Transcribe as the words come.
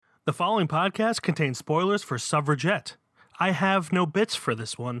The following podcast contains spoilers for Suffragette. I have no bits for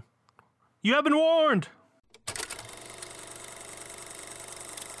this one. You have been warned!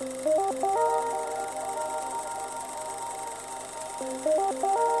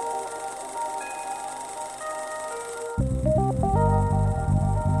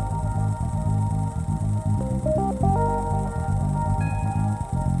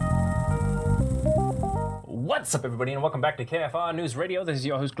 What's up, everybody, and welcome back to KFR News Radio. This is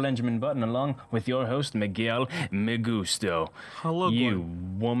your host, Glenjamin Button, along with your host, Miguel Megusto. Hello, you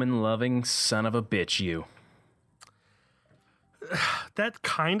Glenn. woman-loving son of a bitch, you. That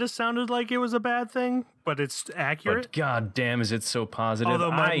kind of sounded like it was a bad thing, but it's accurate. But goddamn, is it so positive?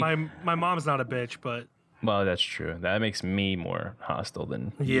 Although my mom's not a bitch, but Well, that's true. That makes me more hostile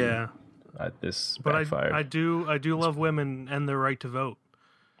than you. yeah. This But backfired. I do love women and their right to vote.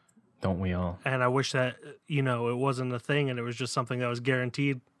 Don't we all? And I wish that, it wasn't a thing and it was just something that was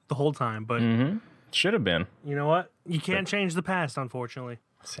guaranteed the whole time. But Should have been. you know what? You can't change the past, unfortunately.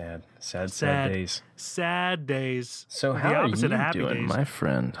 Sad days. Sad days. So The how are you opposite of happy doing, days. my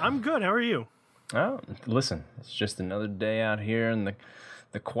friend? I'm good. How are you? Oh, listen, it's just another day out here in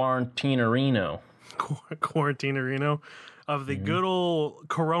the quarantine-areno. Quarantine Reno of the good old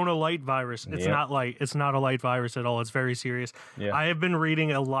Corona light virus. It's Yep. not light. It's not a light virus at all. It's very serious. Yeah. I have been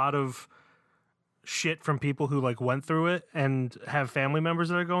reading a lot of shit from people who went through it and have family members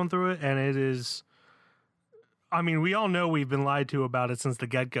that are going through it, and it is. I mean, we all know we've been lied to about it since the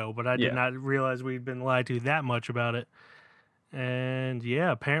get-go, but I did Yeah. not realize we'd been lied to that much about it. And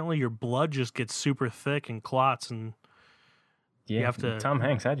yeah, apparently your blood just gets super thick and clots, and Yeah, have to- Tom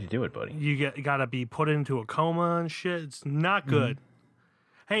Hanks, how'd you do it, buddy? you gotta be put into a coma and shit. It's not good.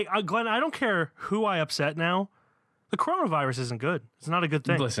 Hey, Glenn, I don't care who I upset now. The coronavirus isn't good. It's not a good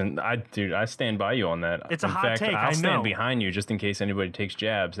thing. Listen, I stand by you on that. It's a in hot fact, take, I'll I stand know. behind you just in case anybody takes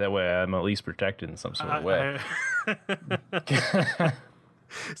jabs. That way, I'm at least protected in some sort of way.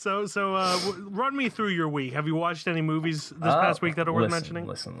 So, run me through your week. Have you watched any movies this past week that are worth mentioning?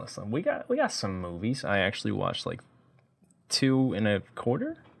 Listen. We got some movies. I actually watched like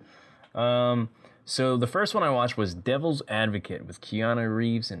 2.25. So the first one I watched was Devil's Advocate with Keanu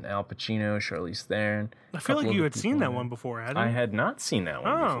Reeves and Al Pacino, Charlize Theron. I feel like you had seen that one before, hadn't you? I had not seen that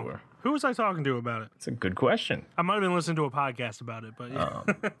one Oh, before. who was I talking to about it? It's a good question. I might have been listening to a podcast about it, but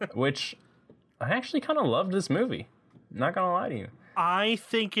yeah. Which I actually kind of loved this movie. Not gonna lie to you. I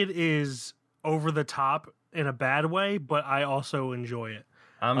think it is over the top in a bad way, but I also enjoy it.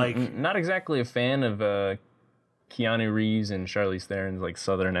 I'm Like- not exactly a fan of Keanu Reeves and Charlize Theron's like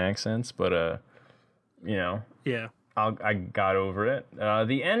southern accents, but Yeah. I got over it.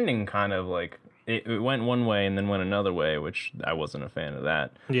 The ending kind of like it went one way and then went another way, which I wasn't a fan of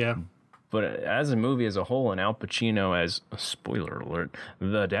that. Yeah. But as a movie as a whole, and Al Pacino as, spoiler alert,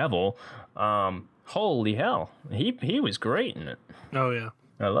 the devil, holy hell, he was great in it. Oh, yeah.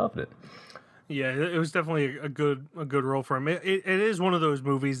 I loved it. Yeah, it was definitely a good role for him. It is one of those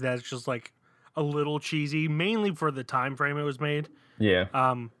movies that's just like a little cheesy, mainly for the time frame it was made. Yeah.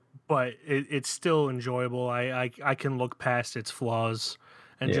 But it's still enjoyable. I can look past its flaws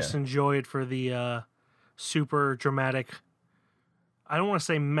and Yeah. just enjoy it for the super dramatic. I don't want to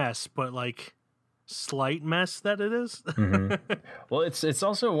say mess, but like slight mess that it is. Well, it's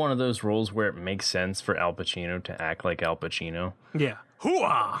also one of those roles where it makes sense for Al Pacino to act like Al Pacino. Yeah.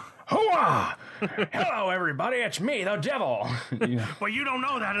 Hooah! Hooah! Hello, everybody. It's me, the devil. But you don't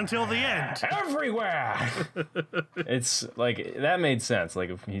know that until the end. Everywhere. It's like that made sense. Like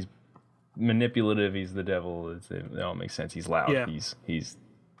if he's manipulative, he's the devil. It all makes sense. He's loud. Yeah. He's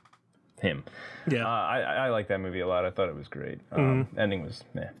him. Yeah. I like that movie a lot. I thought it was great. Ending was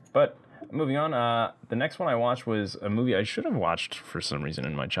meh. But moving on, the next one I watched was a movie I should have watched for some reason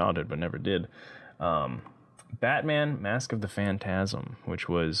in my childhood, but never did. Batman: Mask of the Phantasm, which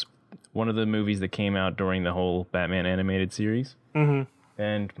was one of the movies that came out during the whole Batman animated series.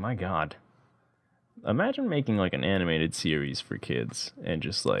 And my God, imagine making like an animated series for kids and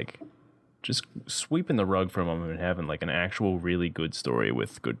just sweeping the rug from them and having like an actual really good story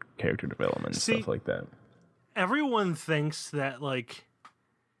with good character development and See, stuff like that. Everyone thinks that like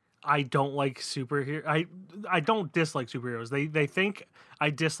I don't like superhero. I don't dislike superheroes. They think I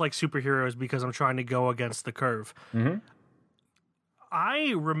dislike superheroes because I'm trying to go against the curve.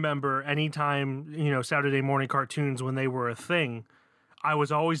 I remember anytime Saturday morning cartoons when they were a thing, I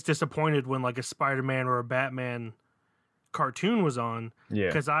was always disappointed when like a Spider-Man or a Batman cartoon was on. Yeah.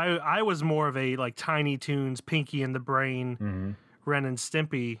 Because I was more of a like Tiny Toons, Pinky and the Brain, Ren and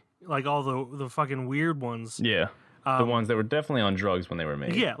Stimpy, like all the fucking weird ones. Yeah. The ones that were definitely on drugs when they were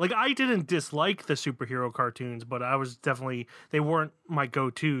made. Yeah, like I didn't dislike the superhero cartoons, but I was definitely they weren't my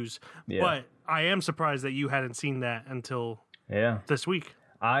go-tos. Yeah. But I am surprised that you hadn't seen that until this week.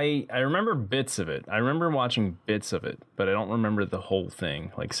 I remember bits of it. I remember watching bits of it, but I don't remember the whole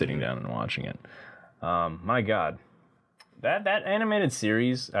thing, like sitting down and watching it. My God, that animated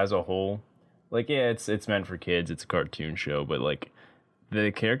series as a whole, like it's meant for kids. It's a cartoon show, but like the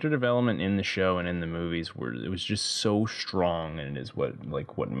character development in the show and in the movies it was just so strong, and it is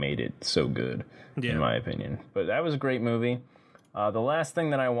what made it so good, in my opinion. But that was a great movie. The last thing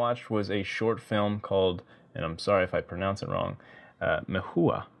that I watched was a short film called, and I'm sorry if I pronounce it wrong,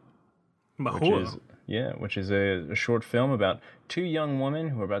 Mahua. Mahua? Which is a short film about two young women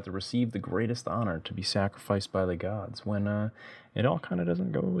who are about to receive the greatest honor, to be sacrificed by the gods, when it all kind of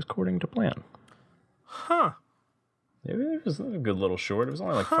doesn't go according to plan. Huh. It was a good little short. It was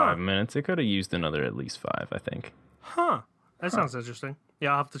only like 5 minutes. It could have used another at least 5, I think. Huh. That sounds interesting.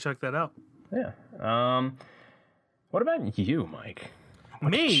 Yeah, I'll have to check that out. Yeah. What about you, Mike?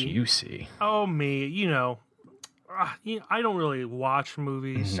 What me? did you see? Oh, me. I don't really watch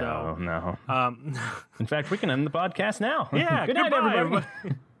movies. No. So, in fact, we can end the podcast now. Yeah. Good night, everybody.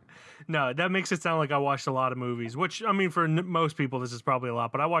 No, that makes it sound like I watched a lot of movies, which, I mean, for most people, this is probably a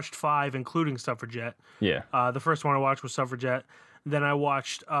lot, but I watched 5, including Suffragette. Yeah. The first one I watched was Suffragette. Then I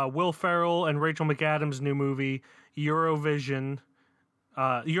watched Will Ferrell and Rachel McAdams' new movie, Eurovision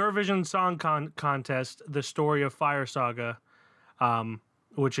Song Contest, The Story of Fire Saga,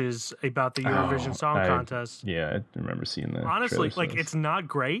 which is about the Eurovision Song Contest. Yeah, I remember seeing that. Honestly, like, it's not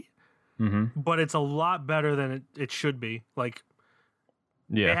great, but it's a lot better than it should be. Like,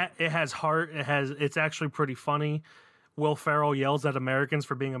 yeah, it has heart. It's actually pretty funny. Will Ferrell yells at Americans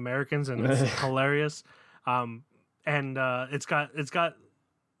for being Americans, and it's hilarious. It's got.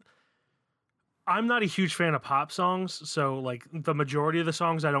 I'm not a huge fan of pop songs, so like the majority of the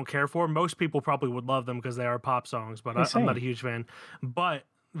songs I don't care for. Most people probably would love them because they are pop songs, but I'm not a huge fan. But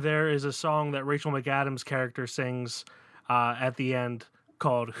there is a song that Rachel McAdams' character sings at the end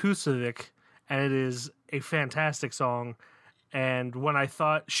called Husavik, and it is a fantastic song. And when I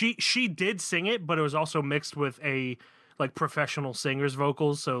thought she did sing it, but it was also mixed with a like professional singer's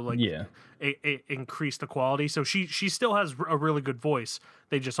vocals, so like it increased the quality. So she still has a really good voice.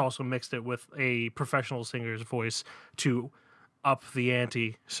 They just also mixed it with a professional singer's voice to up the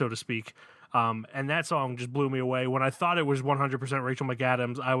ante, so to speak. And that song just blew me away. When I thought it was 100% Rachel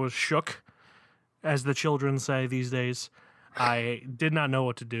McAdams, I was shook, as the children say these days. I did not know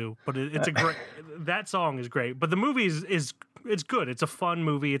what to do, but it's a great. That song is great, but the movie is it's good. It's a fun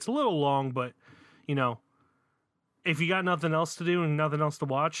movie. It's a little long, but if you got nothing else to do and nothing else to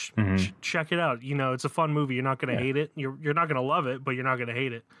watch, check it out. It's a fun movie. You're not going to hate it. You're not going to love it, but you're not going to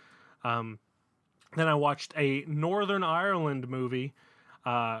hate it. Then I watched a Northern Ireland movie,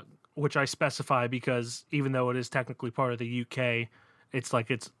 which I specify because even though it is technically part of the UK, it's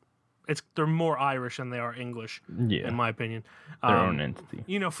they're more Irish than they are English, in my opinion. Their own entity.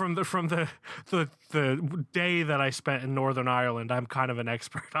 From the day that I spent in Northern Ireland, I'm kind of an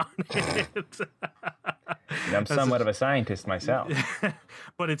expert on it. I'm somewhat of a scientist myself.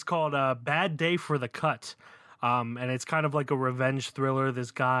 But it's called Bad Day for the Cut. And it's kind of like a revenge thriller.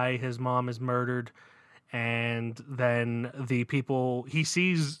 This guy, his mom is murdered, and then the people he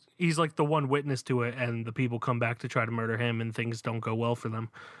sees, he's like the one witness to it, and the people come back to try to murder him, and things don't go well for them.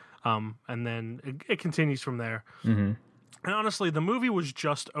 And then it continues from there. And honestly, the movie was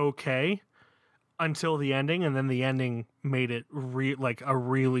just okay until the ending, and then the ending made it like a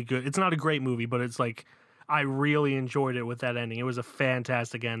really good. It's not a great movie, but it's like I really enjoyed it with that ending. It was a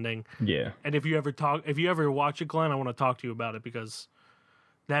fantastic ending. Yeah. And if you ever watch it, Glenn, I want to talk to you about it because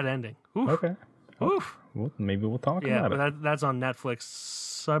that ending. Oof. Okay. Oof. Well, maybe we'll talk about it. Yeah, but that's on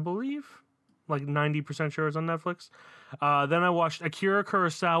Netflix, I believe. Like 90% sure it's on Netflix. Then I watched Akira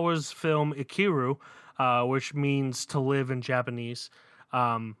Kurosawa's film Ikiru, which means to live in Japanese.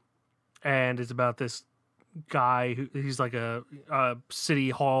 And it's about this guy he's like a city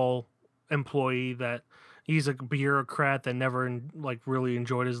hall employee that he's a bureaucrat that never really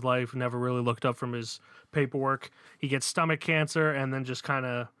enjoyed his life, never really looked up from his paperwork. He gets stomach cancer and then just kind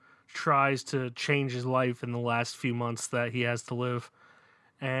of tries to change his life in the last few months that he has to live.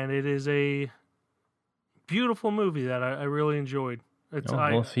 And it is a beautiful movie that I really enjoyed.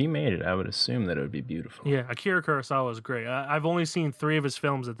 If he made it, I would assume that it would be beautiful. Yeah, Akira Kurosawa is great. I've only seen 3 of his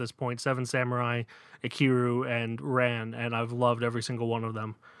films at this point: Seven Samurai, Ikiru, and Ran, and I've loved every single one of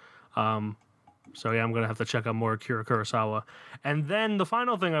them. So yeah, I'm going to have to check out more Akira Kurosawa. And then the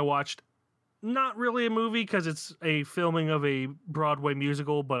final thing I watched, not really a movie because it's a filming of a Broadway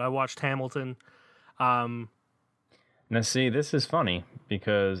musical, but I watched Hamilton. Now, see, this is funny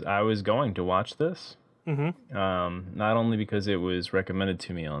because I was going to watch this. Not only because it was recommended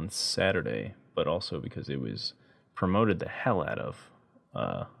to me on Saturday, but also because it was promoted the hell out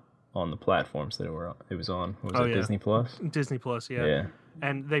of on the platforms that it was on. Was it Disney Plus? Disney Plus, yeah. Yeah.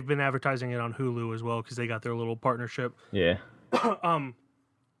 And they've been advertising it on Hulu as well because they got their little partnership. Yeah.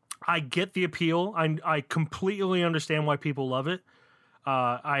 I get the appeal. I completely understand why people love it.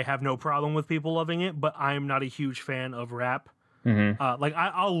 I have no problem with people loving it, but I'm not a huge fan of rap. Like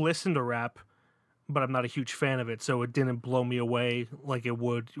I'll listen to rap, but I'm not a huge fan of it, so it didn't blow me away like it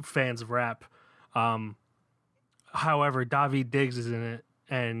would fans of rap. However, Daveed Diggs is in it,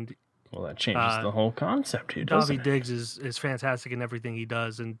 and well, that changes the whole concept here, doesn't Daveed Diggs is fantastic in everything he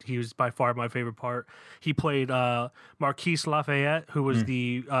does, and he was by far my favorite part. He played Marquis Lafayette, who was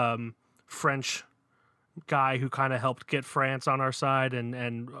the French guy who kind of helped get France on our side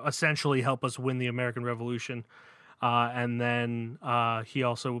and essentially help us win the American Revolution. And then he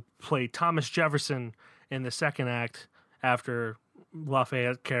also played Thomas Jefferson in the second act after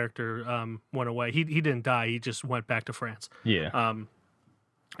Lafayette's character went away. He didn't die. He just went back to France. Yeah.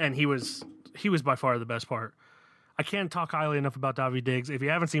 And he was by far the best part. I can't talk highly enough about Daveed Diggs. If you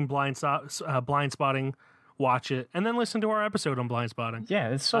haven't seen Blind Spotting, watch it, and then listen to our episode on Blind Spotting. Yeah,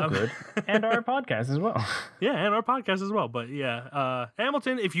 it's so good. And our podcast as well. Yeah, and our podcast as well. But yeah,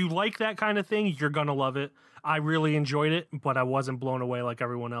 Hamilton, if you like that kind of thing, you're going to love it. I really enjoyed it, but I wasn't blown away like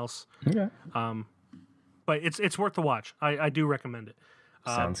everyone else. Okay. But it's worth the watch. I do recommend it.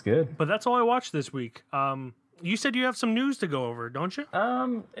 Sounds good. But that's all I watched this week. You said you have some news to go over, don't you?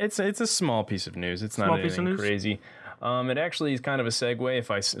 It's a small piece of news. It's not anything crazy. It actually is kind of a segue, if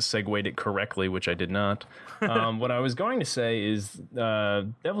I segued it correctly, which I did not. What I was going to say is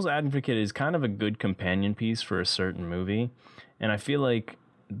Devil's Advocate is kind of a good companion piece for a certain movie. And I feel like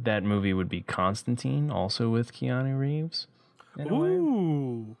that movie would be Constantine, also with Keanu Reeves.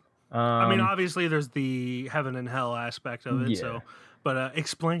 Ooh. I mean, obviously, there's the heaven and hell aspect of it. Yeah. So, but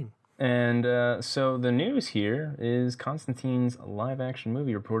explain. And so the news here is Constantine's live-action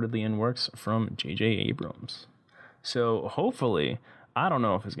movie reportedly in works from J.J. Abrams. So hopefully, I don't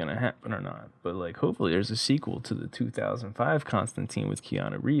know if it's going to happen or not, but like hopefully there's a sequel to the 2005 Constantine with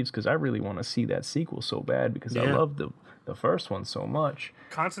Keanu Reeves, because I really want to see that sequel so bad because I love the first one so much.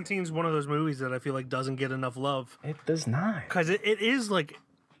 Constantine's one of those movies that I feel like doesn't get enough love. It does not. Because it is like,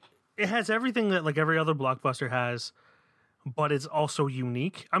 it has everything that like every other blockbuster has, but it's also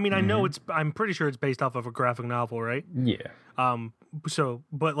unique. I mean, I know I'm pretty sure it's based off of a graphic novel, right? Yeah. So,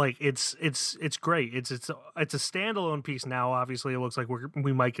 but like, it's great. It's a standalone piece now. Obviously, it looks like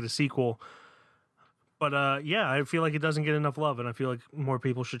we might get a sequel. But yeah, I feel like it doesn't get enough love, and I feel like more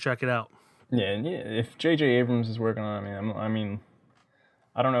people should check it out. Yeah, and if J.J. Abrams is working on it, I mean,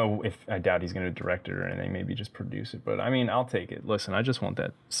 I don't know if I doubt he's going to direct it or anything, maybe just produce it. But I mean, I'll take it. Listen, I just want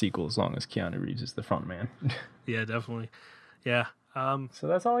that sequel as long as Keanu Reeves is the front man. Yeah, definitely. Yeah. So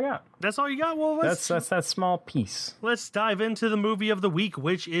that's all I got. That's all you got? Well, that's that small piece. Let's dive into the movie of the week,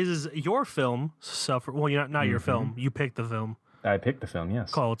 which is your film, Well, not your film. You picked the film. I picked the film,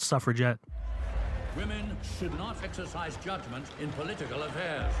 yes. Called Suffragette. Women should not exercise judgment in political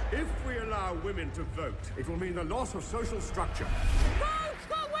affairs. If we allow women to vote, it will mean the loss of social structure. Vote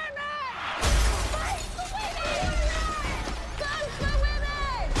for women! Vote for women! Vote for women!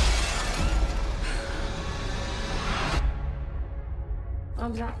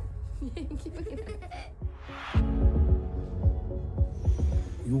 I'm sorry.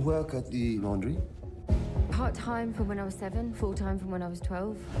 You work at the laundry? Part-time from when I was 7, full-time from when I was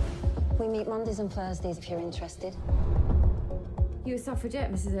 12. We meet Mondays and Thursdays if you're interested. You a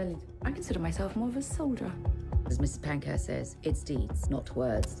suffragette, Mrs. Elliot? I consider myself more of a soldier. As Mrs. Pankhurst says, it's deeds, not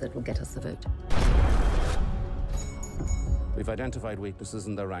words, that will get us the vote. We've identified weaknesses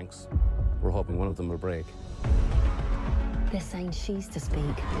in their ranks. We're hoping one of them will break. They're saying she's to speak.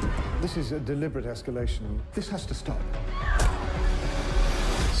 This is a deliberate escalation. This has to stop.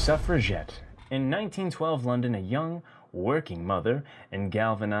 Suffragette. In 1912 London, a young working mother and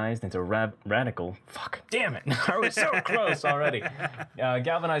galvanized into radical... Fuck, damn it. I was so close already.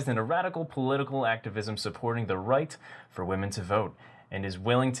 Galvanized into radical political activism supporting the right for women to vote and is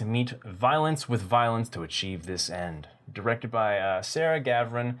willing to meet violence with violence to achieve this end. Directed by Sarah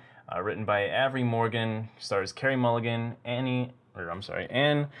Gavran, written by Avery Morgan, stars Carey Mulligan, Anne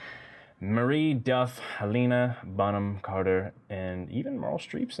Marie Duff, Helena Bonham Carter, and even Meryl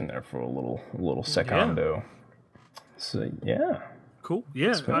Streep's in there for a little secondo. Yeah. So yeah, cool.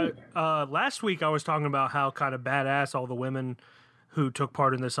 Yeah, last week I was talking about how kind of badass all the women who took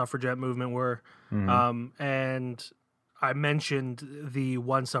part in the suffragette movement were, and I mentioned the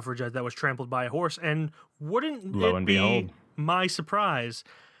one suffragette that was trampled by a horse, and wouldn't Lo it and be behold. my surprise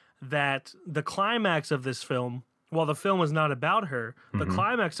that the climax of this film, while the film is not about her, the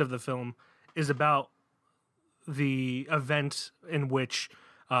climax of the film is about the event in which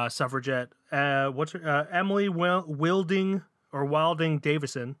suffragette, Emily Wilding or Wilding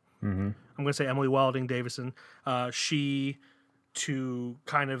Davison. I'm going to say Emily Wilding Davison. She, to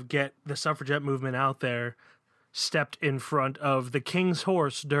kind of get the suffragette movement out there, stepped in front of the king's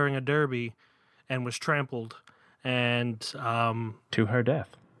horse during a derby and was trampled. And To her death.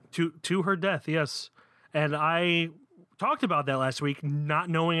 to her death, yes. And I talked about that last week, not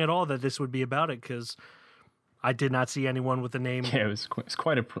knowing at all that this would be about it, because I did not see anyone with the name. Yeah, it's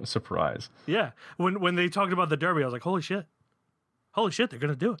quite a surprise. Yeah. When they talked about the derby, I was like, holy shit, they're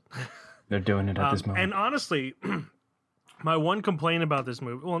going to do it. They're doing it at this moment. And honestly, my one complaint about this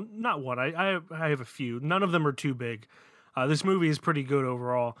movie, well, not one, I have a few. None of them are too big. This movie is pretty good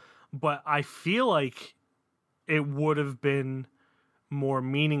overall, but I feel like it would have been more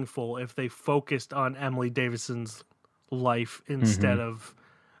meaningful if they focused on Emily Davison's life instead of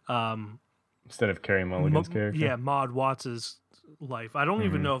Carrie Mulligan's character. Yeah, Maud Watts's life. I don't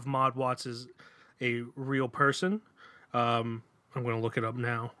even know if Maud Watts is a real person. I'm going to look it up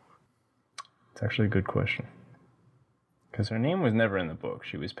now. It's actually a good question. Because her name was never in the book.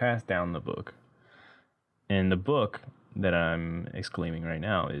 She was passed down the book. And the book that I'm exclaiming right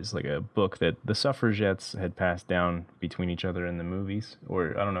now is like a book that the suffragettes had passed down between each other in the movies.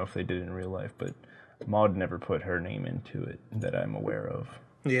 Or I don't know if they did it in real life, but Maud never put her name into it that I'm aware of.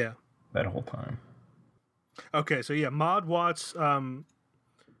 Yeah. That whole time. Okay, so yeah, Maud Watts,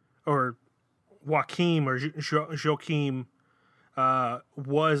 or Joachim, or Joachim,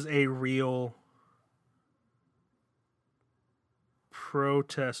 was a real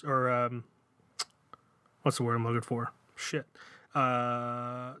protest, or what's the word I'm looking for? Shit.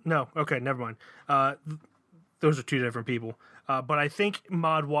 No, okay, never mind. Those are two different people. But I think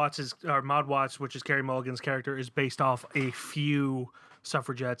Maud Watts, which is Carey Mulligan's character, is based off a few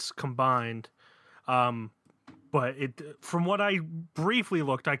suffragettes combined. But from what I briefly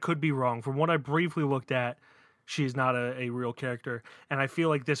looked, I could be wrong. From what I briefly looked at, she's not a real character. And I feel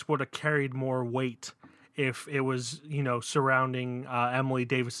like this would have carried more weight if it was, surrounding Emily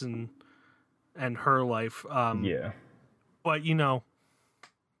Davison and her life. Yeah. But,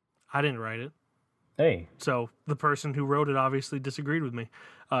 I didn't write it. Hey. So the person who wrote it obviously disagreed with me,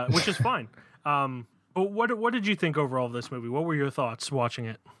 which is fine. But what did you think overall of this movie? What were your thoughts watching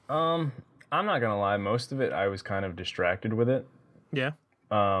it? I'm not gonna lie, most of it I was kind of distracted with it. Yeah.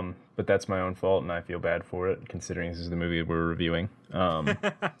 But that's my own fault, and I feel bad for it, considering this is the movie we're reviewing.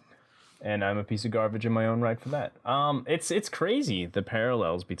 And I'm a piece of garbage in my own right for that. It's crazy, the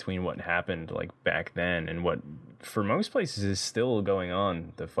parallels between what happened like back then and what, for most places, is still going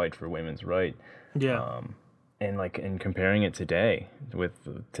on, the fight for women's right. Yeah. And comparing it today with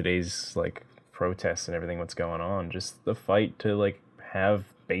today's like protests and everything, what's going on, just the fight to like have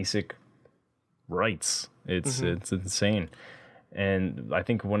basic rights. It's insane. And I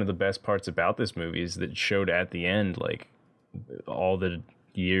think one of the best parts about this movie is that it showed at the end, like, all the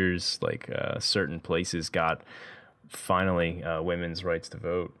years, like, certain places got finally women's rights to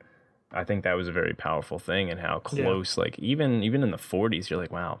vote. I think that was a very powerful thing, and how close, like, even in the 40s, you're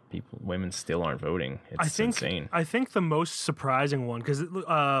like, wow, women still aren't voting. It's insane. I think the most surprising one, because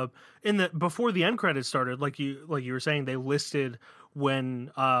before the end credits started, like you were saying, they listed when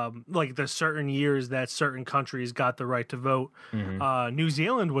like the certain years that certain countries got the right to vote. New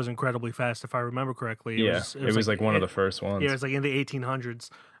Zealand was incredibly fast, if I remember correctly. It was like one of the first ones. Yeah, it was like in the 1800s.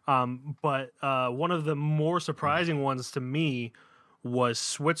 But one of the more surprising ones to me was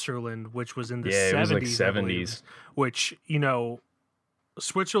Switzerland, which was in the 70s. It was like 70s. Which,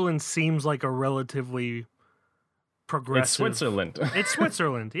 Switzerland seems like a relatively progressive. It's Switzerland. It's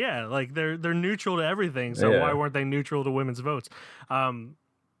Switzerland, yeah. Like they're neutral to everything. So why weren't they neutral to women's votes?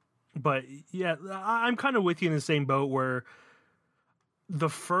 But yeah, I'm kind of with you in the same boat where the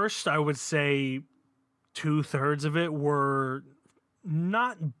first, I would say, 2/3 of it were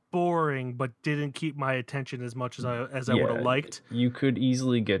not boring, but didn't keep my attention as much as I would have liked. You could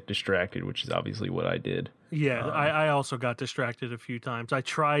easily get distracted, which is obviously what I did. Yeah, I also got distracted a few times. I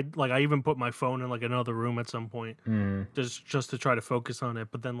tried, like, I even put my phone in like another room at some point, just to try to focus on it.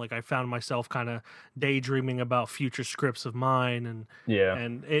 But then, like, I found myself kind of daydreaming about future scripts of mine,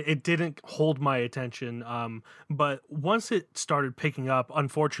 and it didn't hold my attention. But once it started picking up,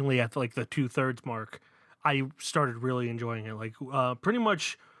 unfortunately, at like the 2/3 mark, I started really enjoying it. Like, pretty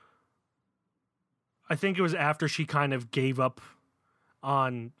much, I think it was after she kind of gave up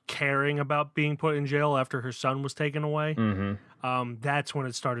on caring about being put in jail after her son was taken away. Mm-hmm. That's when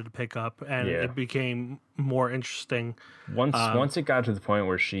it started to pick up, and Yeah. it became more interesting. Once it got to the point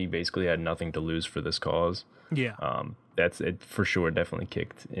where she basically had nothing to lose for this cause, Yeah. that's it for sure. Definitely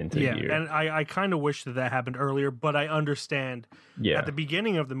kicked into gear. And I kind of wish that happened earlier, but I understand. Yeah. At the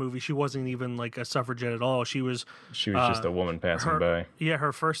beginning of the movie, she wasn't even like a suffragette at all. She was just a woman passing by. Yeah,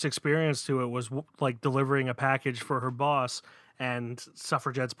 her first experience to it was like delivering a package for her boss, and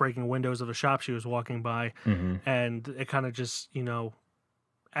suffragettes breaking windows of a shop she was walking by, and it kind of just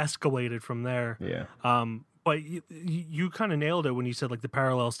escalated from there. Yeah. But you kind of nailed it when you said like the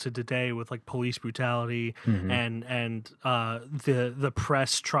parallels to today with like police brutality and the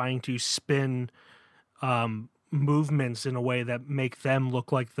press trying to spin movements in a way that make them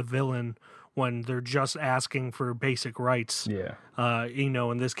look like the villain when they're just asking for basic rights. Yeah.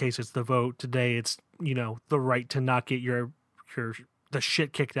 In this case it's the vote. Today it's the right to not get the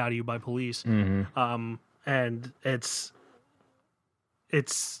shit kicked out of you by police. And it's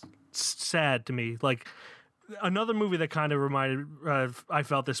sad to me. Like, another movie that kind of reminded I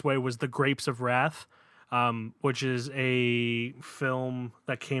felt this way was The Grapes of Wrath, which is a film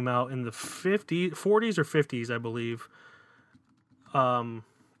that came out in the 40s or 50s, I believe.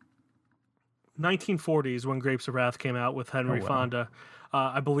 1940s when Grapes of Wrath came out with Henry Fonda.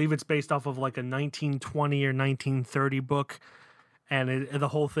 I believe it's based off of like a 1920 or 1930 book, and the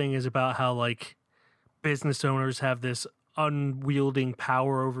whole thing is about how like business owners have this unwielding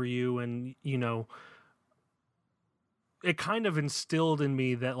power over you, and it kind of instilled in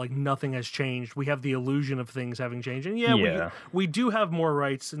me that like nothing has changed. We have the illusion of things having changed, and we do have more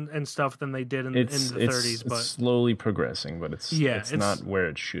rights and stuff than they did in the 30s. But it's slowly progressing, but it's not where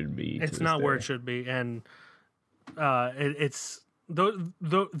it should be. It's not where it should be, and it's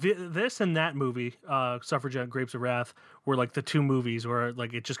this and that movie, Suffragette and Grapes of Wrath, were like the two movies where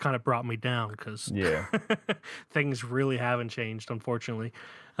like it just kind of brought me down because things really haven't changed, unfortunately.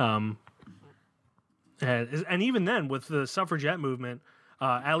 And even then, with the suffragette movement,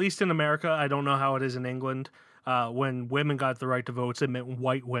 at least in America, I don't know how it is in England. When women got the right to vote, it meant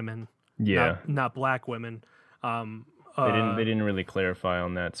white women, not black women. They didn't really clarify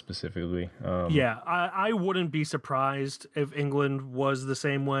on that specifically. I wouldn't be surprised if England was the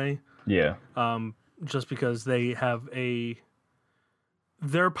same way. Yeah. Just because they have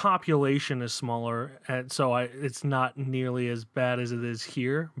their population is smaller, and so it's not nearly as bad as it is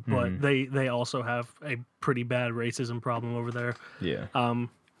here. But they also have a pretty bad racism problem over there. Yeah.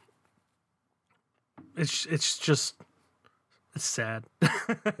 It's sad.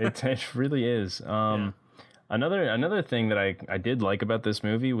 It really is. Another thing that I did like about this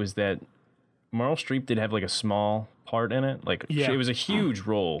movie was that Meryl Streep did have like a small part in it. Like it was a huge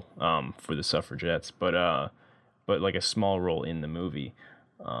role for the suffragettes, but like a small role in the movie.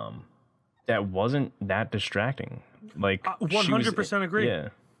 That wasn't that distracting. Like 100% agree. Yeah,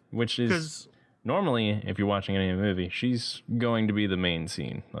 which is normally if you're watching any movie, she's going to be the main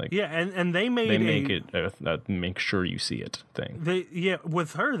scene. Like and they make it a make sure you see it thing.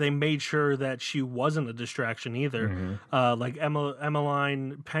 With her they made sure that she wasn't a distraction either. Like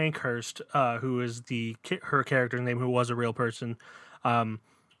Emmeline Pankhurst, who is her character's name, who was a real person.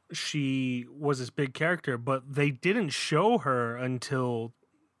 She was this big character, but they didn't show her until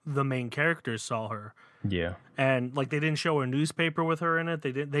the main characters saw her. Yeah. And like they didn't show a newspaper with her in it.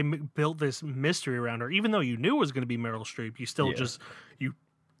 They built this mystery around her. Even though you knew it was going to be Meryl Streep, you still you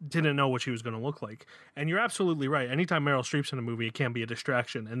didn't know what she was going to look like. And you're absolutely right. Anytime Meryl Streep's in a movie, it can be a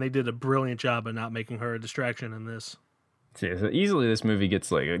distraction, and they did a brilliant job of not making her a distraction in this. Yeah, so easily this movie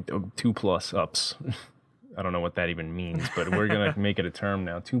gets like a 2+ ups. I don't know what that even means, but we're gonna make it a term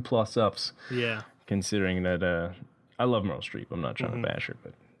now. 2+ ups. Yeah. Considering that I love Meryl Streep. I'm not trying to bash her,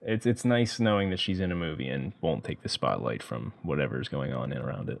 but it's nice knowing that she's in a movie and won't take the spotlight from whatever's going on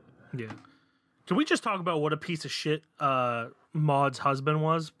around it. Yeah. Can we just talk about what a piece of shit Maud's husband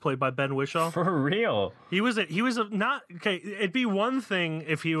was, played by Ben Whishaw? For real. He was not okay. It'd be one thing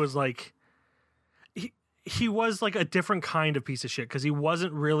if he was like he was like a different kind of piece of shit because he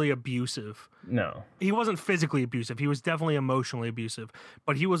wasn't really abusive. No. He wasn't physically abusive. He was definitely emotionally abusive,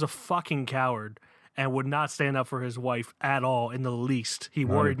 but he was a fucking coward and would not stand up for his wife at all in the least. He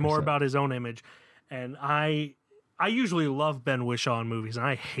worried 100%. More about his own image. And I usually love Ben Whishaw in movies, and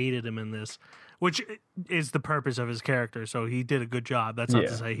I hated him in this, which is the purpose of his character. So he did a good job. That's not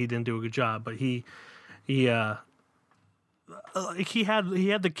to say he didn't do a good job, but he had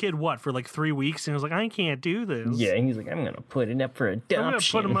the kid for like 3 weeks, and he was like, I can't do this. Yeah, he's like, I'm gonna put it up for adoption. I'm gonna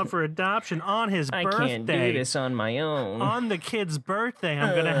put him up for adoption on his birthday. I can't do this on my own. On the kid's birthday,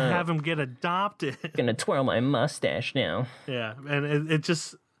 I'm gonna have him get adopted. Gonna twirl my mustache now. Yeah, and it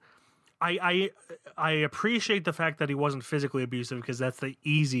just I appreciate the fact that he wasn't physically abusive because that's the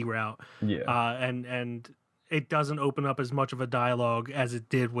easy route. Yeah. And it doesn't open up as much of a dialogue as it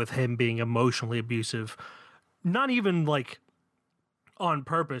did with him being emotionally abusive. Not even like on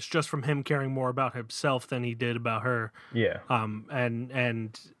purpose, just from him caring more about himself than he did about her. Yeah.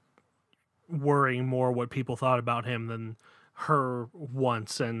 And worrying more what people thought about him than her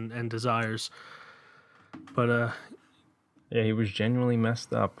wants and desires. But yeah, he was genuinely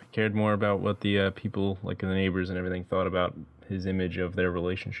messed up. He cared more about what the people, like the neighbors and everything, thought about his image of their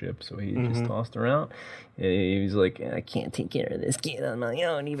relationship. So he just tossed her out. He was like, I can't take care of this kid on my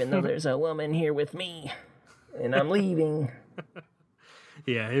own, even though there's a woman here with me, and I'm leaving.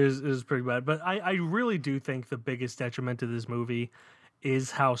 Yeah, it was pretty bad. But I really do think the biggest detriment to this movie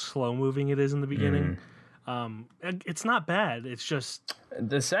is how slow moving it is in the beginning. It's not bad. It's just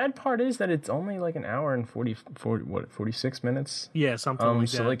the sad part is that it's only like an hour and 46 minutes. Yeah, something like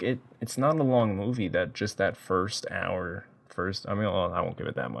so that. like it's not a long movie. That first hour. I mean, I won't give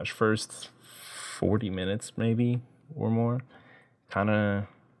it that much. First 40 minutes maybe or more, kind of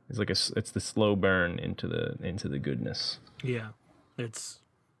is like it's the slow burn into the goodness. Yeah, it's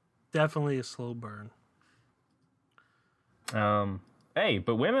definitely a slow burn. Hey,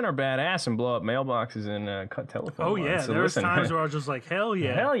 but women are badass and blow up mailboxes and cut telephone Oh lines. yeah, So there's listen, times where I was just like, hell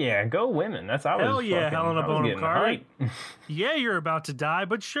yeah, hell yeah, go women. That's how I was. hell yeah, Helena Bonham Carter. hype. Yeah, you're about to die,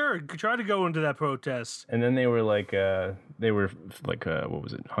 but sure, try to go into that protest. And then they were like, what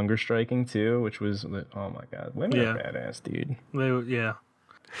was it, hunger striking too, which was, oh my god, women are badass, dude. Yeah.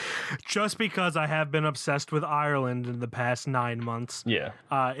 Just because I have been obsessed with Ireland in the past 9 months,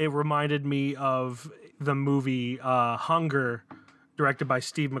 it reminded me of the movie Hunger, directed by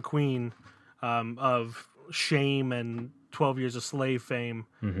Steve McQueen, of Shame and 12 Years a Slave fame,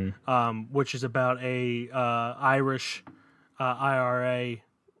 which is about a Irish IRA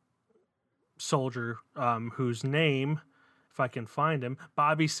soldier whose name, if I can find him,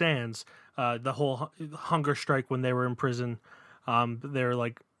 Bobby Sands. The whole hunger strike when they were in prison, they're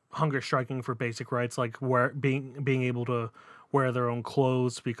like hunger striking for basic rights, like being able to wear their own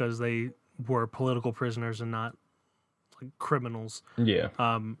clothes because they were political prisoners and not like criminals. Yeah.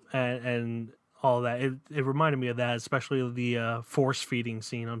 And all that. It reminded me of that, especially the force feeding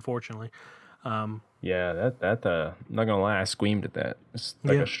scene, unfortunately. Yeah, that I'm not gonna lie, I screamed at that. It's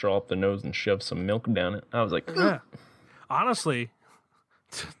like a straw up the nose and shove some milk down it. I was like, yeah. Honestly,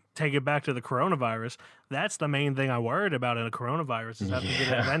 take it back to the coronavirus. That's the main thing I worried about in a coronavirus is having to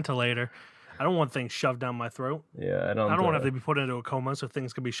get a ventilator. I don't want things shoved down my throat. Yeah, I don't want to have to be put into a coma so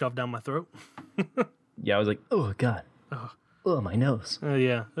things can be shoved down my throat. Yeah, I was like, oh god, oh my nose.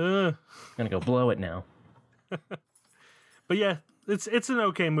 Yeah, I'm gonna go blow it now. But yeah, it's an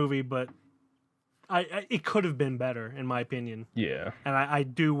okay movie, but it could have been better in my opinion. Yeah, and I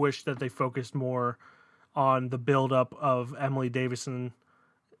do wish that they focused more on the build up of Emily Davison,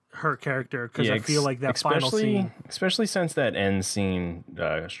 her character, because I feel like that final scene, especially since that end scene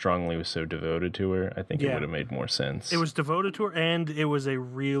strongly was so devoted to her, I think it would have made more sense. It was devoted to her, and it was a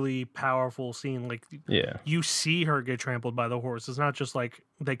really powerful scene. Like, you see her get trampled by the horse. It's not just like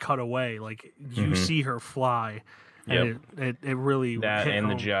they cut away. Like, you see her fly, and it really that hit and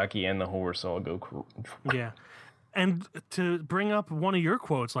home. the jockey and the horse all go. Yeah, and to bring up one of your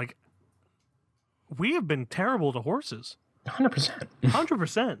quotes, like, we have been terrible to horses. 100%.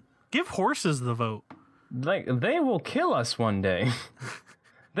 100%. Give horses the vote. Like, they will kill us one day.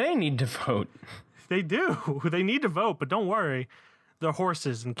 They need to vote. They do. They need to vote, but don't worry. They're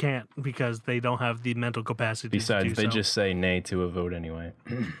horses and can't because they don't have the mental capacity Besides, to do they so. just say nay to a vote anyway.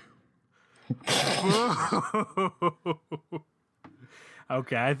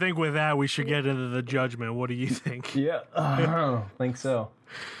 Okay, I think with that, we should get into the judgment. What do you think? Yeah, I think so.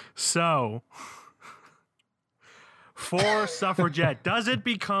 So, for Suffragette, does it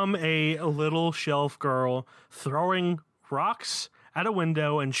become a little shelf girl throwing rocks at a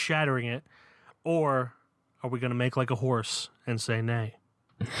window and shattering it? Or are we going to make like a horse and say nay?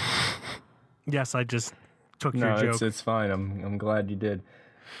 Yes, I just took your joke. No, it's fine. I'm glad you did.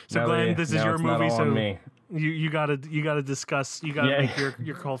 So, Glenn, this is your movie, so you gotta discuss. You gotta make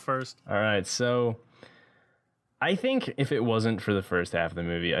your call first. All right, so I think if it wasn't for the first half of the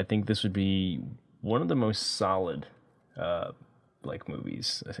movie, I think this would be one of the most solid like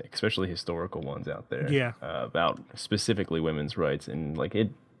movies, especially historical ones out there. Yeah, about specifically women's rights, and like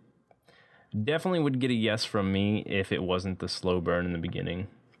it definitely would get a yes from me if it wasn't the slow burn in the beginning,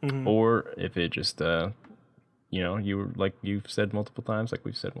 or if it just you were like you've said multiple times, like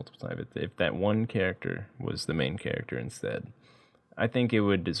we've said multiple times, if that one character was the main character instead, I think it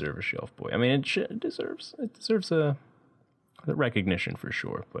would deserve a shelf boy. I mean, it deserves a The recognition for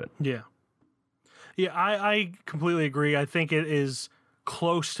sure, but Yeah. Yeah, I completely agree. I think it is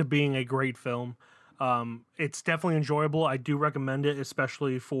close to being a great film. It's definitely enjoyable. I do recommend it,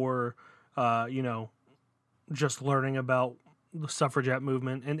 especially for, just learning about the suffragette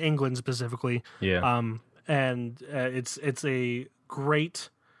movement in England specifically. yeah. It's a great,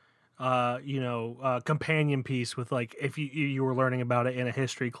 companion piece with, like, if you were learning about it in a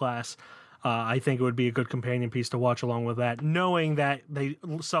history class. I think it would be a good companion piece to watch along with that, knowing that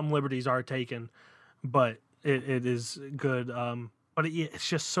some liberties are taken, but it is good. But it's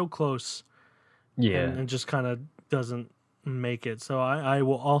just so close, Yeah. and just kind of doesn't make it. So I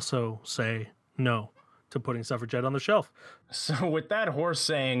will also say no to putting Suffragette on the shelf. So with that horse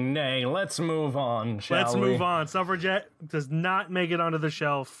saying nay, let's move on, shall Let's we? move on. Suffragette does not make it onto the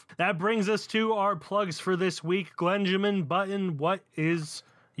shelf. That brings us to our plugs for this week. Glenjamin Button, what is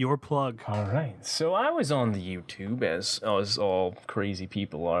your plug? All right. So I was on the YouTube, as all crazy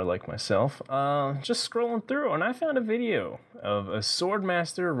people are like myself, just scrolling through, and I found a video of a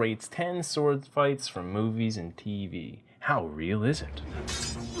swordmaster rates 10 sword fights from movies and TV. How real is it?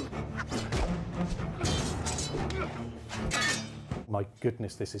 My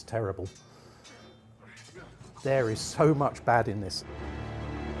goodness, this is terrible. There is so much bad in this.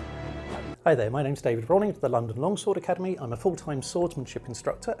 Hi there, my name's David Ronning of the London Longsword Academy. I'm a full-time swordsmanship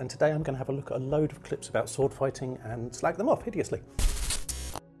instructor, and today I'm going to have a look at a load of clips about sword fighting and slag them off hideously.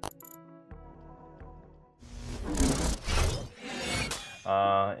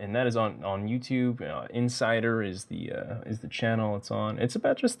 And that is on YouTube. Insider is the channel it's on. It's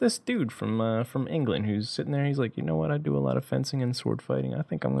about just this dude from England who's sitting there. He's like, you know what? I do a lot of fencing and sword fighting. I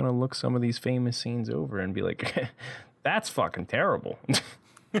think I'm gonna look some of these famous scenes over and be like, that's fucking terrible.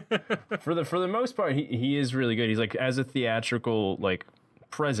 For the most part, he is really good. He's like, as a theatrical like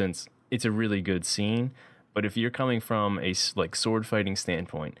presence, it's a really good scene. But if you're coming from a like sword fighting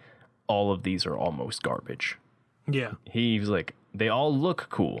standpoint, all of these are almost garbage. Yeah. He's like, they all look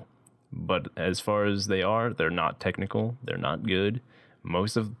cool, but as far as they're not technical. They're not good.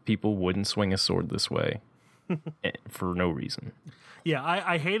 Most of people wouldn't swing a sword this way for no reason. Yeah,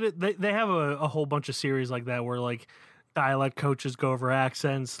 I hate it. They have a whole bunch of series like that where, like, dialect coaches go over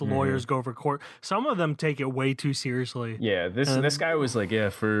accents, lawyers go over court. Some of them take it way too seriously. Yeah, this guy was like, yeah,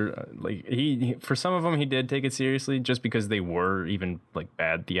 for like he for some of them he did take it seriously just because they were even like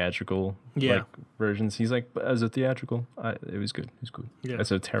bad theatrical like versions. He's like, but as a theatrical, it was good. It was good. Yeah.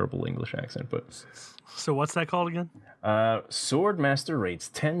 That's a terrible English accent, but so what's that called again? Swordmaster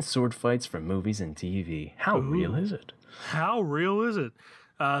rates 10 sword fights from movies and TV. How real is it? How real is it?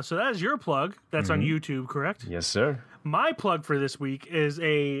 So that is your plug. That's on YouTube, correct? Yes, sir. My plug for this week is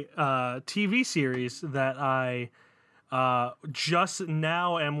a TV series that I just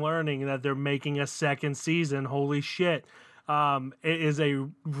now am learning that they're making a second season. Holy shit. It is a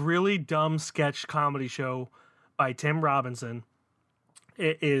really dumb sketch comedy show by Tim Robinson.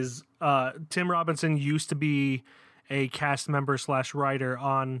 It is Tim Robinson used to be a cast member / writer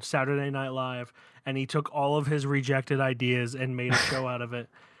on Saturday Night Live, and he took all of his rejected ideas and made a show out of it.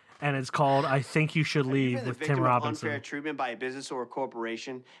 And it's called I Think You Should Leave with Tim Robinson. Unfair treatment by a business or a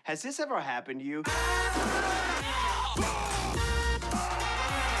corporation. Has this ever happened to you?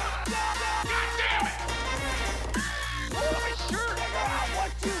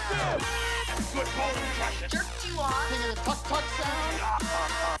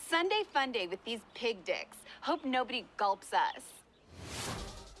 Sunday fun day with these pig dicks. Hope nobody gulps us.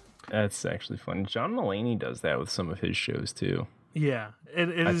 That's actually fun. John Mulaney does that with some of his shows too. Yeah, it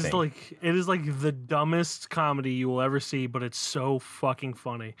is like the dumbest comedy you will ever see, but it's so fucking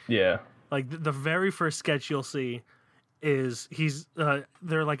funny. Yeah, like the very first sketch you'll see is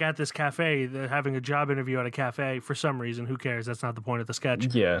they're like at this cafe, they're having a job interview at a cafe for some reason. Who cares? That's not the point of the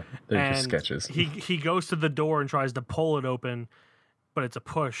sketch. Yeah, they're just sketches. He goes to the door and tries to pull it open, but it's a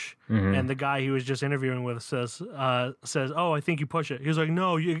push. And the guy he was just interviewing with says, "Oh, I think you push it." He was like,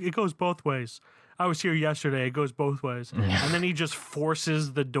 "No, it goes both ways. I was here yesterday. It goes both ways." And then he just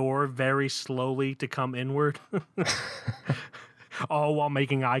forces the door very slowly to come inward, all while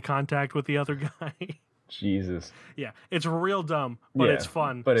making eye contact with the other guy. Jesus. Yeah, it's real dumb, but it's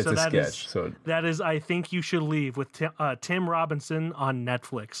fun. But it's a sketch. So that is I Think You Should Leave with Tim Robinson on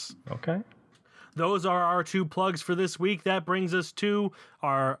Netflix. Okay. Those are our two plugs for this week. That brings us to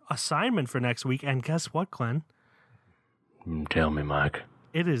our assignment for next week. And guess what, Glenn? Tell me, Mike.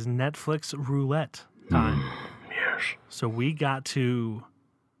 It is Netflix roulette time. Yes. So we got to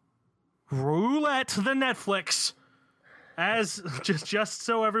roulette the Netflix. As just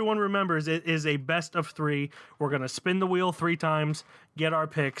so everyone remembers, it is a best of 3. We're going to spin the wheel 3 times, get our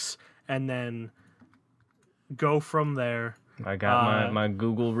picks, and then go from there. I got my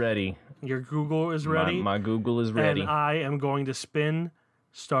Google ready. Your Google is ready? My Google is ready. And I am going to spin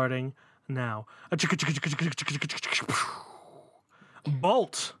starting now.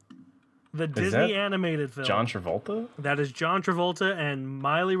 Bolt. The Disney animated film. John Travolta? That is John Travolta and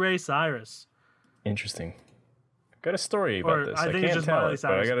Miley Ray Cyrus. Interesting. Got a story about this. I think can't it's just tell Miley it,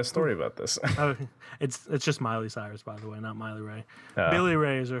 Cyrus. but I got a story about this. It's just Miley Cyrus, by the way, not Miley Ray. Billy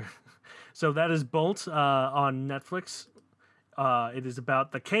Ray's. So that is Bolt on Netflix. It is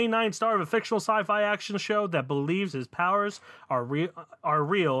about the K-9 star of a fictional sci-fi action show that believes his powers are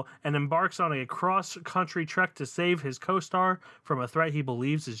real and embarks on a cross-country trek to save his co-star from a threat he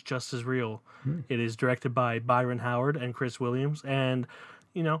believes is just as real. It is directed by Byron Howard and Chris Williams, and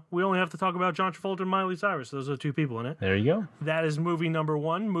we only have to talk about John Travolta and Miley Cyrus. Those are the two people in it. There you go. That is movie number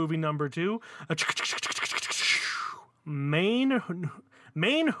 1. Movie number 2, Main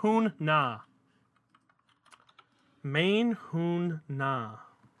Hoon Na. Main Hoon Na.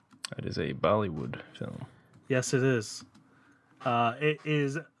 That is a Bollywood film. Yes, it is. It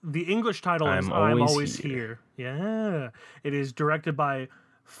is the English title is I'm Always Here. Yeah. It is directed by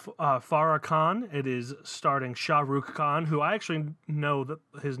Farah Khan. It is starring Shah Rukh Khan, who I actually know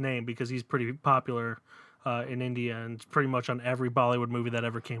his name because he's pretty popular in India and pretty much on every Bollywood movie that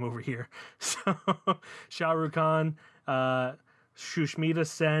ever came over here. So Shah Rukh Khan, Shushmita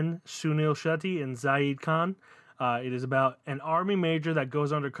Sen, Sunil Shetty, and Zaid Khan. It is about an army major that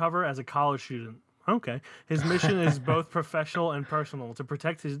goes undercover as a college student. Okay. His mission is both professional and personal, to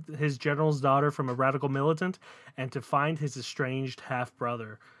protect his general's daughter from a radical militant and to find his estranged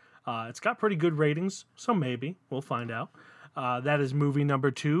half-brother. It's got pretty good ratings, so maybe. We'll find out. That is movie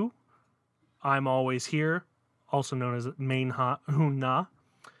number 2, I'm Always Here, also known as Main Hoon Na.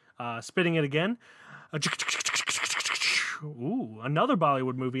 Spitting it again. Ooh, another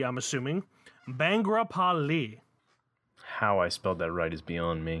Bollywood movie, I'm assuming. Bangra Pali. How I spelled that right is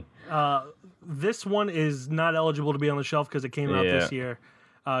beyond me. This one is not eligible to be on the shelf because it came out this year.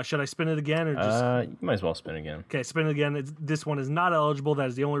 Should I spin it again or just? You might as well spin again. Okay, spin it again. This one is not eligible. That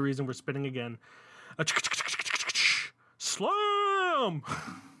is the only reason we're spinning again. Slam.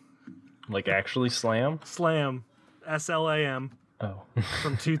 Like actually slam? Slam. SLAM. Oh.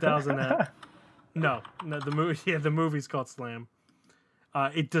 From 2000. No, the movie. Yeah, the movie's called Slam.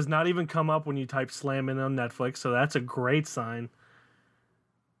 It does not even come up when you type Slam in on Netflix, so that's a great sign.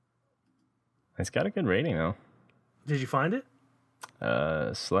 It's got a good rating, though. Did you find it?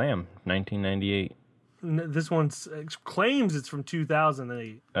 Slam, 1998. This one claims it's from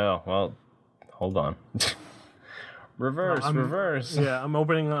 2008. Oh, well, hold on. Reverse. Yeah, I'm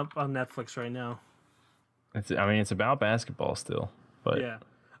opening up on Netflix right now. It's about basketball still, but... Yeah.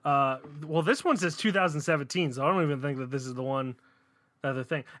 Well, this one says 2017, so I don't even think that this is the one... other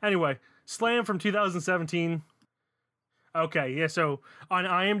thing. Anyway, Slam from 2017. Okay, yeah, so on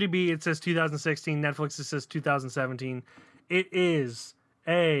IMDb it says 2016, Netflix it says 2017. It is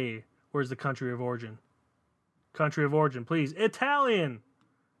where's the country of origin? Country of origin, please. Italian.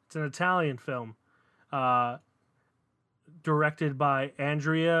 It's an Italian film. Directed by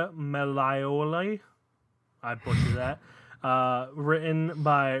Andrea Melaioli. I butchered that. Written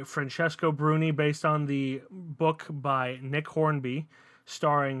by Francesco Bruni, based on the book by Nick Hornby,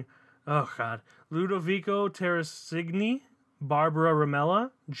 starring, Ludovico Terracigni, Barbara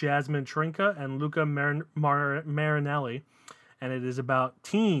Ramella, Jasmine Trinca, and Luca Marinelli. And it is about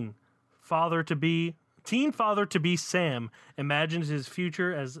teen father-to-be Sam imagines his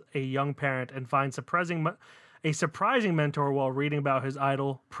future as a young parent and finds a surprising mentor while reading about his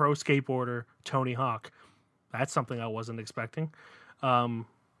idol, pro skateboarder Tony Hawk. That's something I wasn't expecting.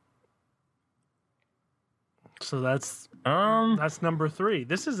 So that's number 3.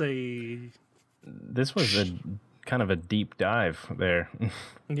 This was a kind of a deep dive there.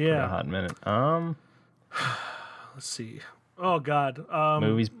 Yeah. For a hot minute. Let's see. Oh God.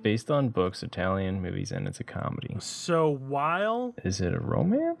 Movies based on books, Italian movies, and it's a comedy. So is it a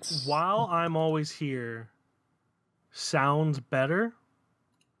romance? While I'm Always Here sounds better.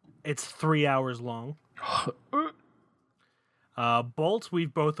 It's 3 hours long. Bolt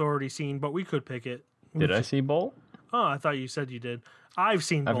we've both already seen, but we could pick it. Did I see Bolt? Oh, I thought you said you did. I've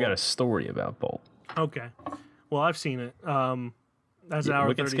seen Bolt. I've got a story about Bolt. Okay. Well, I've seen it. That's an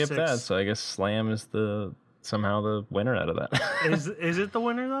hour 36. We can skip that, so I guess Slam is somehow the winner out of that. Is it the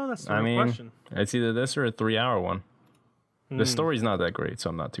winner, though? That's the real question. It's either this or a 3-hour one. The story's not that great, so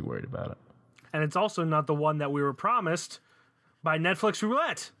I'm not too worried about it. And it's also not the one that we were promised by Netflix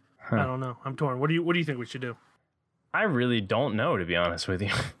Roulette. Huh. I don't know. I'm torn. What do you think we should do? I really don't know, to be honest with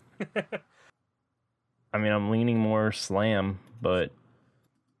you. I'm leaning more Slam, but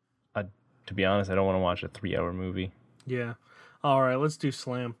to be honest, I don't want to watch a 3-hour movie. Yeah. All right, let's do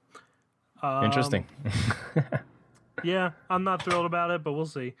Slam. Interesting. Yeah, I'm not thrilled about it, but we'll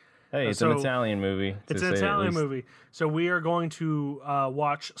see. Hey, it's an Italian movie. It's an Italian movie. So we are going to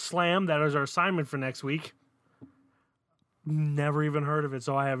watch Slam. That is our assignment for next week. Never even heard of it,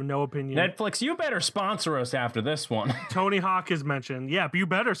 so I have no opinion. Netflix, you better sponsor us after this one. Tony Hawk is mentioned. Yeah, but you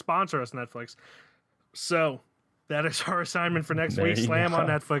better sponsor us, Netflix. So that is our assignment for next week. Slam on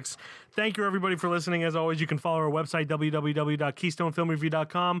Netflix. Thank you, everybody, for listening. As always, you can follow our website,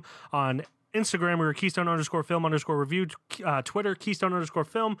 www.keystonefilmreview.com. On Instagram, we're Keystone_Film_Review. Twitter,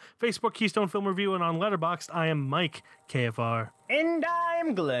 Keystone_Film. Facebook, Keystone Film Review. And on Letterboxd, I am Mike KFR. And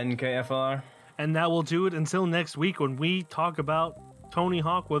I'm Glenn KFR. And that will do it until next week when we talk about Tony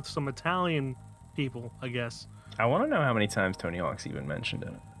Hawk with some Italian people, I guess. I want to know how many times Tony Hawk's even mentioned in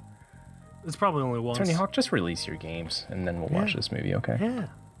it. It's probably only once. Tony Hawk, just release your games, and then we'll watch this movie, okay? Yeah.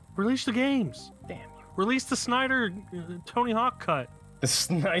 Release the games. Damn you. Release the Snyder Tony Hawk cut. The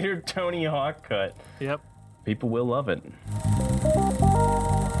Snyder Tony Hawk cut. Yep. People will love it.